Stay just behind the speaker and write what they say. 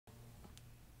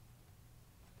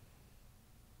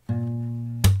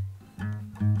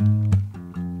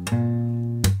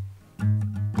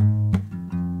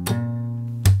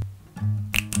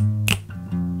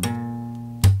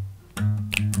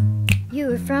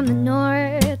from the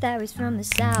north, I was from the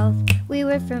south. We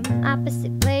were from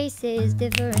opposite places,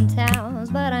 different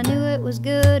towns, but I knew it was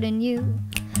good and you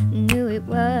knew it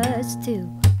was too.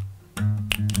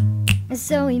 And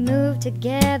so we moved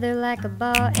together like a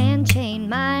ball and chain.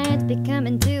 Minds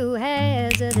becoming two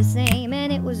halves of the same,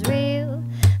 and it was real,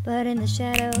 but in the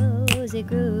shadows it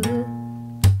grew.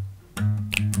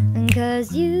 And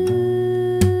 'cause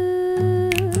you've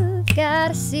got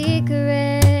a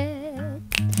secret,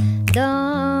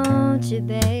 don't you,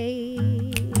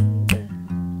 babe?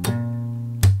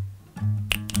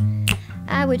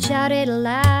 I would shout it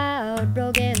aloud,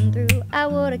 broken through. I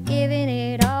would have given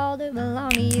it all to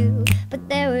belong to you. But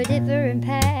there were different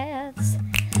paths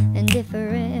and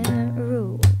different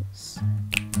rules.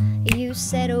 You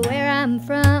said where I'm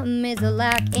from is a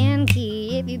lock and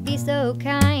key. If you'd be so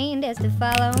kind as to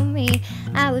follow me,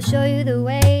 I will show you the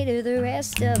way to the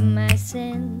rest of my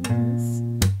sins.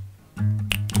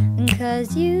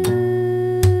 'Cause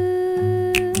you've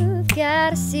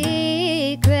got a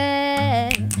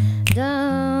secret,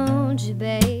 don't you,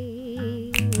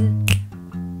 babe?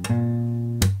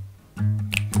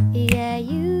 Yeah,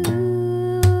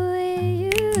 you've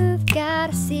got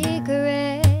a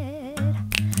secret,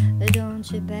 don't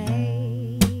you,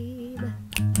 babe?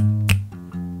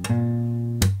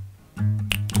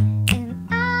 And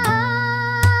I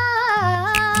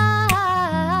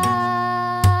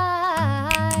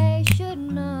should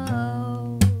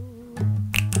know.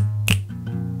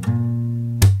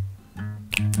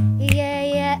 Yeah,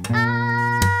 yeah,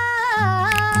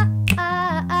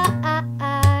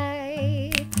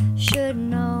 I should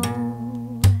know.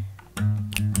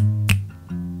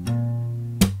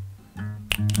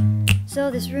 So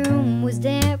this room was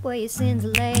damp where your sins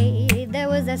lay. There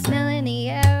was that smell in the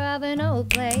air of an old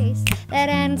place that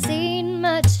hadn't seen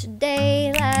much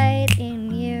daylight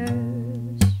in years.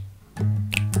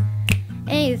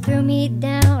 And you threw me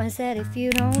down and said, if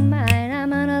you don't mind, I'm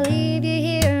gonna leave you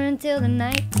here until the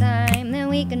night time. Then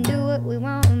we can do what we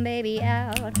want, baby,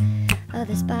 out of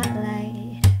the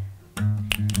spotlight.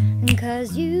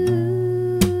 'Cause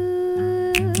you've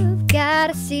got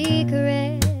a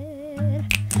secret,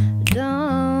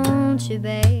 don't you,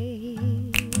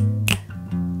 babe?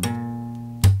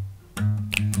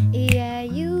 Yeah,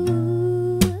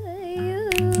 you've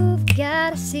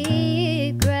got a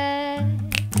secret,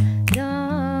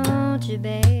 don't you,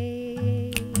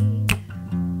 babe?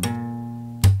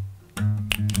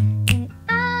 And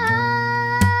I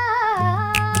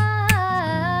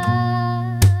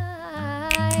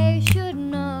should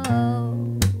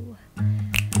know.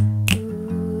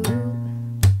 Ooh.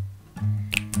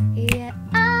 Yeah,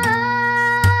 I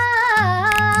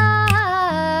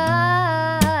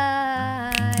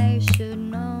should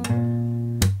know.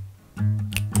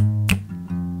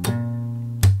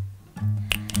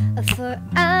 For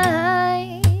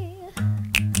I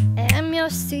am your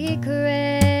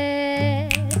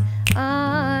secret,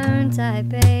 aren't I,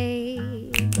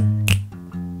 babe?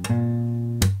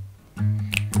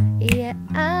 Yeah,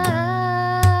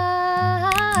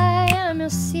 I am your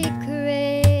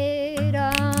secret,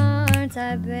 aren't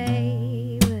I,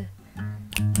 babe?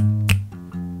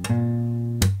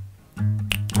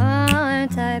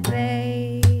 Aren't I,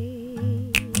 babe?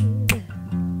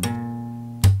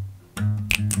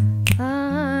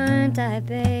 Aren't I,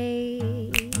 babe?